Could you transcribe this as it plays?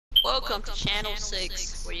welcome to Channel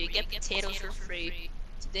 6, where you get potatoes for free.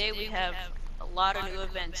 Today we have a lot of new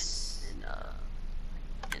events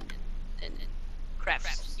in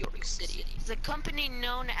Minecraft York City. The company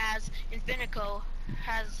known as Infinico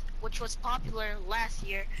which was popular last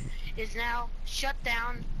year, is now shut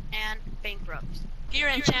down and bankrupt. Here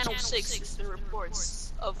in Channel 6, there's been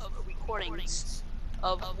reports of recordings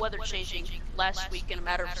of weather changing last week in a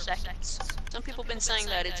matter of seconds. Some people have been saying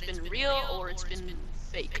that it's been real or it's been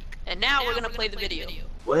fake. And now we're gonna play the video.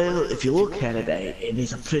 Well, if you look at it, it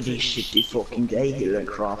is a pretty shitty fucking day here in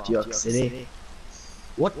Minecraft York City.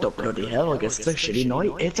 What the bloody hell? I guess it's a shitty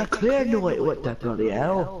night. It's a clear night. What the bloody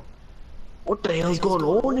hell? What the hell's going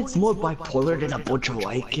on? It's more bipolar than a bunch of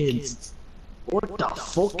white kids. What the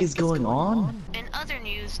fuck is going on? In other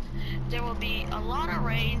news, there will be a lot of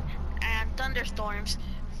rain and thunderstorms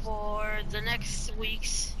for the next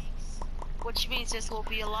weeks, which means this will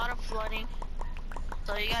be a lot of flooding.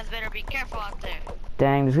 So you guys better be careful out there.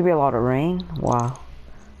 Dang, there's gonna be a lot of rain? Wow.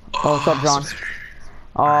 Oh, what's up,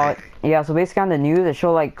 John? Yeah, so basically on the news, it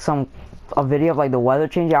showed like a video of like the weather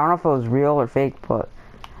changing. I don't know if it was real or fake, but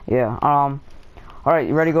yeah. Alright,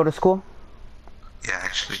 you ready to go to school? Yeah,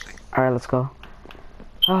 actually. Alright, let's go.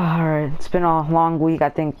 Alright, it's been a long week. I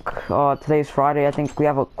think today's Friday. I think we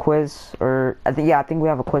have a quiz, I think we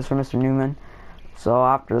have a quiz for Mr. Newman. So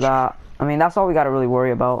after that, I mean, that's all we gotta really worry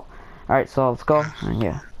about. Alright, so let's go. And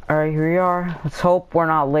yeah. Alright, here we are. Let's hope we're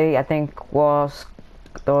not late. I think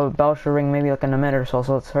the bell should ring maybe like in a minute or so,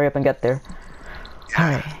 so let's hurry up and get there.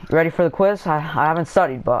 Alright, you ready for the quiz? I haven't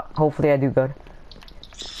studied, but hopefully I do good.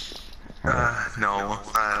 No, I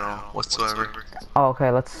don't know whatsoever. Oh,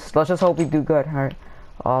 okay, let's just hope we do good. Alright.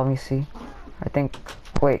 Let me see. I think,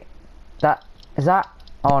 wait, is that?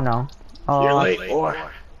 Oh no. You're late, or?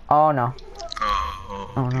 Oh no.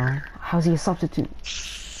 Oh No. How's he a substitute?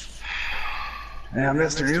 Yeah,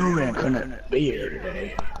 Mr. Newman couldn't be here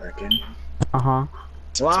today, I reckon. Uh-huh.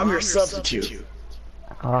 So I'm your substitute.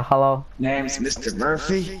 Hello? Name's Mr.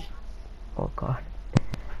 Murphy. Oh god.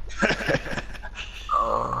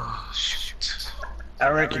 Oh, shoot. I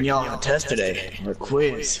reckon y'all have a test today, or a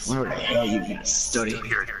quiz. Where the hell you gonna study?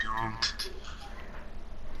 You're doomed.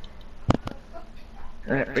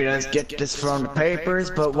 Alright, we just get this from the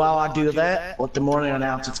papers, but while I do that, let the morning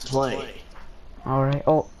announcements play. Alright,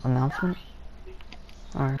 oh, announcement?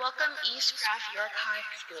 Alright. Welcome Miencraft York High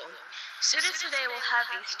School. Students today will have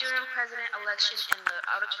a student president election in the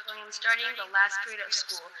auditorium starting the last period of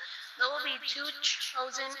school. There will be two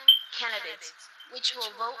chosen candidates, which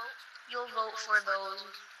will vote. You'll vote for those.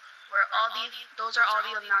 Those are all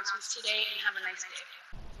the announcements today, and have a nice day.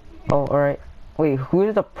 Oh, alright. Wait, who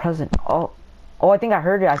is the president? Oh, I think I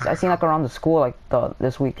heard it. I seen like around the school like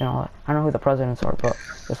this week and all that. I don't know who the presidents are, but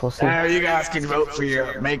guess we'll see. Now you guys can vote for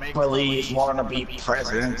your make-believe wannabe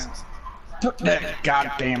presidents. Took that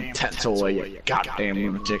goddamn test away, you goddamn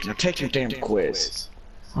lunatic. Now take your damn quiz.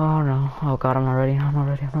 Oh no. Oh god, I'm not ready.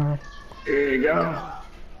 Here you go.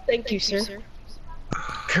 Thank you, sir.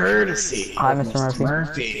 Courtesy. Hi, Mr.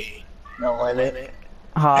 Murphy. No limit.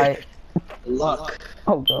 Hi. Luck.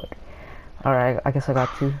 Oh god. Alright, I guess I got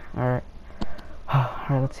two. Alright.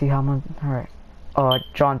 Alright, let's see how much. Alright.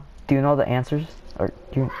 John, do you know the answers? Or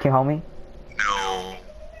can you help me? No.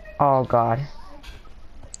 Oh god.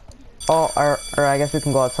 Oh, alright, I guess we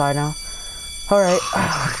can go outside now. Alright,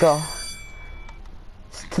 let's go.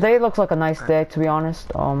 Today looks like a nice day, to be honest.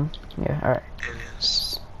 Yeah, alright. It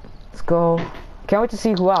is. Let's go. Can't wait to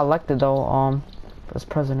see who I elected though, as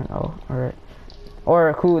president. Oh, alright.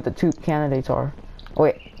 Or who the two candidates are.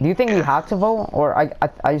 Wait, do you think we have to vote? Or I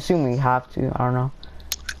assume we have to, I don't know.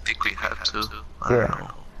 I think we have to. I don't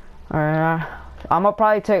know. Alright, I'm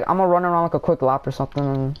gonna run around like a quick lap or something,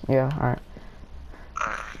 and yeah, alright.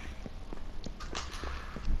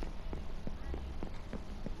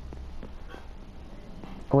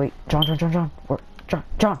 Wait, John.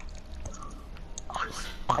 John.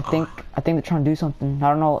 I think they're trying to do something. I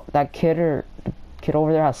don't know. That kid or the kid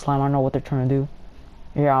over there has slime. I don't know what they're trying to do.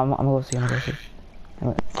 Yeah, I'm gonna go see.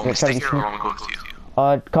 Stay here, or I'm gonna go with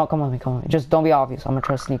you. Come with me. Just don't be obvious. I'm gonna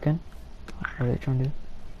try to sneak in. What are they trying to do?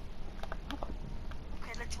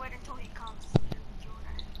 Okay, let's wait until he comes.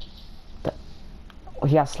 Oh,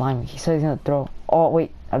 he has slime. He said he's gonna throw. Oh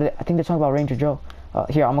wait, I think they're talking about Ranger Joe.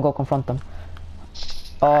 Here, I'm gonna go confront them.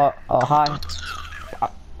 Hi.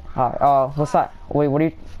 Hi, what's that? Wait, what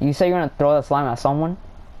are you say you're gonna throw the slime at someone?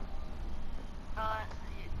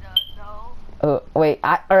 No. Wait,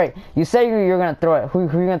 alright, you say you're gonna throw it. Who you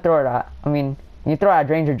gonna throw it at? I mean, you throw it at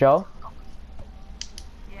Ranger Joe?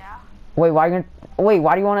 Yeah. Wait, why do you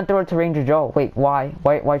wanna throw it to Ranger Joe? Wait, why?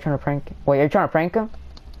 Why are you trying to prank? Wait, are you trying to prank him?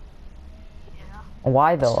 Yeah.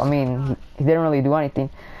 Why though? I mean, he didn't really do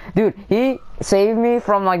anything. Dude, he saved me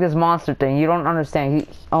from like this monster thing. You don't understand.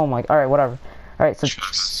 Oh my, alright, whatever. Alright, so,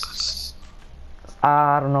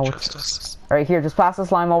 I don't know what. Alright, here, just pass the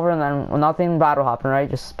slime over and then nothing bad will happen, right?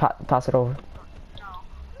 Just pass it over.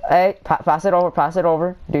 Hey, pass it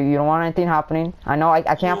over. Dude, you don't want anything happening. I know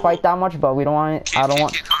I can't fight that much, but we don't want it. I don't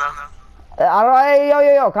want. Alright,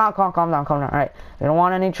 yo, calm down. Alright, we don't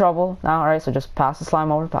want any trouble now. Alright, so just pass the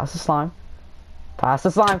slime over. Pass the slime. Ah!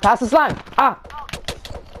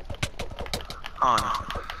 Oh no.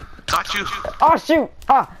 Got you. Oh shoot!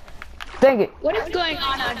 Ah! Dang it! What is going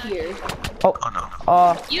on out here? Oh no.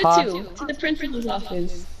 You two, to the principal's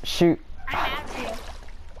office. Shoot.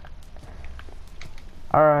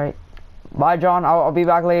 Alright. Bye, John. I'll be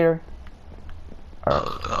back later.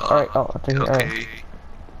 Alright. Okay.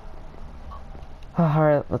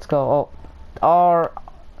 Alright, let's go. Or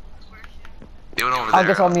I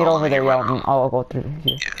guess I'll meet over there. Yeah, I'll go through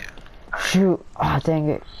here. Yeah. Shoot! Ah, dang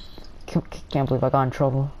it! Can't believe I got in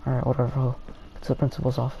trouble. Alright, whatever. I'll get to the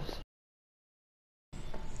principal's office.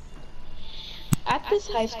 At this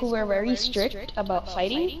high school, we're very strict about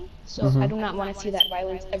fighting, so I do not want to see that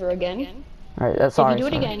violence ever again. Alright, that's sorry. If you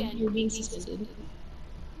do it again, you're being suspended.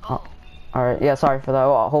 Oh, alright, yeah, sorry for that.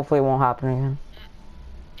 Well, hopefully it won't happen again.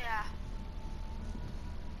 Yeah.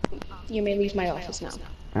 You may leave my office now.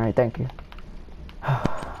 Alright, thank you. Come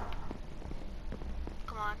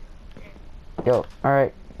on. Yo,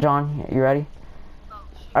 alright, John, you ready?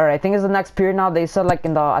 Alright, I think it's the next period now. They said like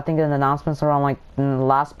in the, I think in the announcements around like in the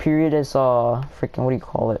last period is freaking, what do you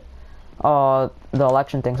call it? The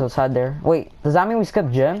election thing, so let's head there. Wait, does that mean we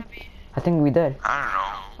skipped gym? I think we did. I don't know.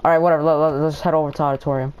 Alright, whatever, let's head over to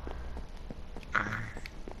auditorium. Let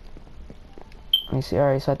me see,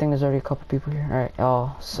 alright, so I think there's already a couple people here. Alright,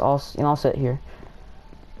 I'll sit here.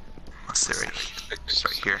 I'll sit right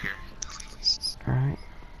here. Alright,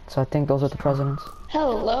 so I think those are the presidents.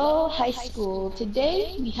 Hello, high school.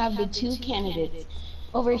 Today we have the two candidates.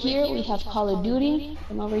 Over here we have Call of Duty,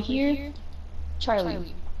 and over here,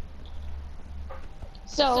 Charlie.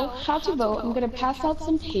 So, how to vote? I'm going to pass out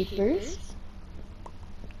some papers,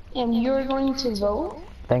 and you're going to vote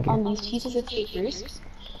on these pieces of papers.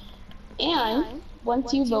 And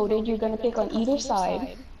once you voted, you're going to pick on either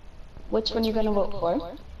side which one you're going to vote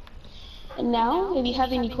for. And now, if you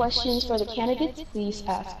have any questions for the candidates, please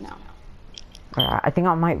ask now. I think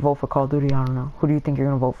I might vote for Call of Duty. I don't know. Who do you think you're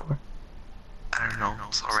gonna vote for? I don't know.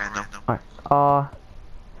 It's all random. Alright.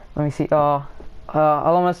 Let me see. Hello,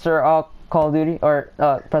 Mr. Call of Duty or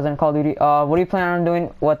President Call of Duty. What do you plan on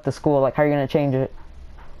doing with the school? Like, how are you gonna change it?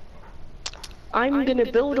 I'm gonna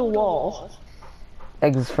build a wall.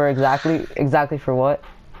 Exactly for what?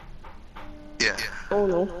 Yeah. Oh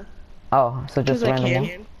no. Oh, so just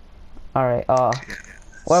random. Alright. Yeah.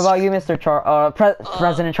 What about you, Mr.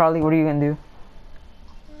 President Charlie? What are you gonna do?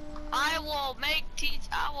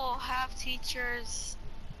 I will have teachers.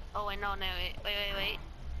 Oh wait, no, wait.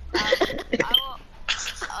 I will.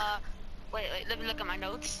 Wait. Let me look at my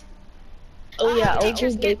notes. Oh yeah, I'll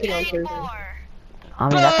Teachers just get bake it on paid Thursday. more. I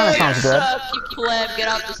mean, that kind of sounds good. You pleb, get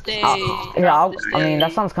off the stage. I mean,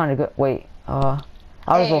 that sounds kind of good. Wait. I'll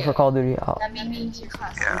just vote for Call of Duty. That means your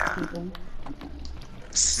class people.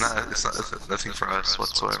 It's nothing for us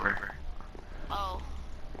whatsoever. Oh.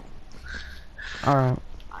 Alright.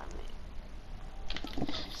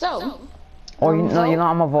 So. Or I'm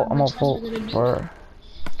gonna vote for.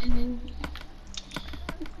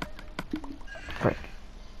 Frick.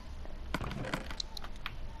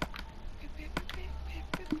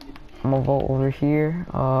 I'm gonna vote over here.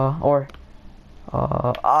 I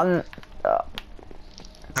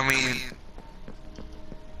mean.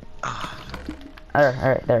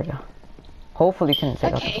 Alright, there we go. Hopefully you can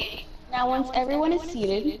take up. Okay. Now once everyone is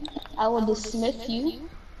seated, I will dismiss you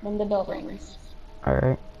when the bell rings.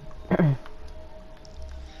 Alright.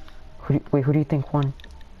 Who do you think won?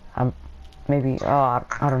 Maybe, I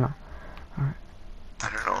don't know. Alright. I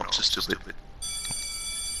don't know, I'm just stupid.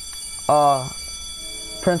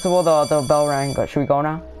 Principal, the bell rang, but should we go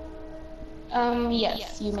now?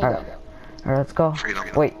 Yes, you may go. Alright, let's go. Freedom.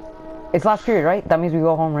 Wait, it's last period, right? That means we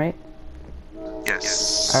go home, right?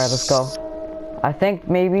 Yes. Alright, let's go. I think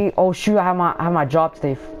maybe, oh shoot, I have my job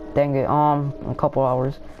today. Dang it, a couple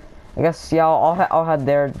hours. I guess, yeah, I'll head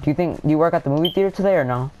there. Do you work at the movie theater today or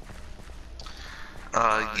no?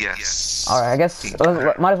 Yes. Alright, I guess,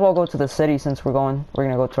 might as well go to the city since we're gonna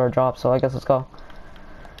go to our job, so I guess let's go.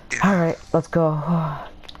 Yeah. Alright, let's go.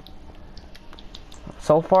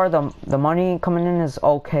 So far, the money coming in is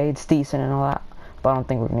okay, it's decent and all that. But I don't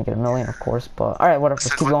think we're gonna get $1 million, of course, but alright, whatever,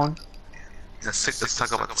 let's keep going. Let's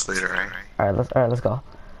talk about this later, right? Alright, let's go.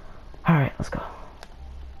 Alright, let's go.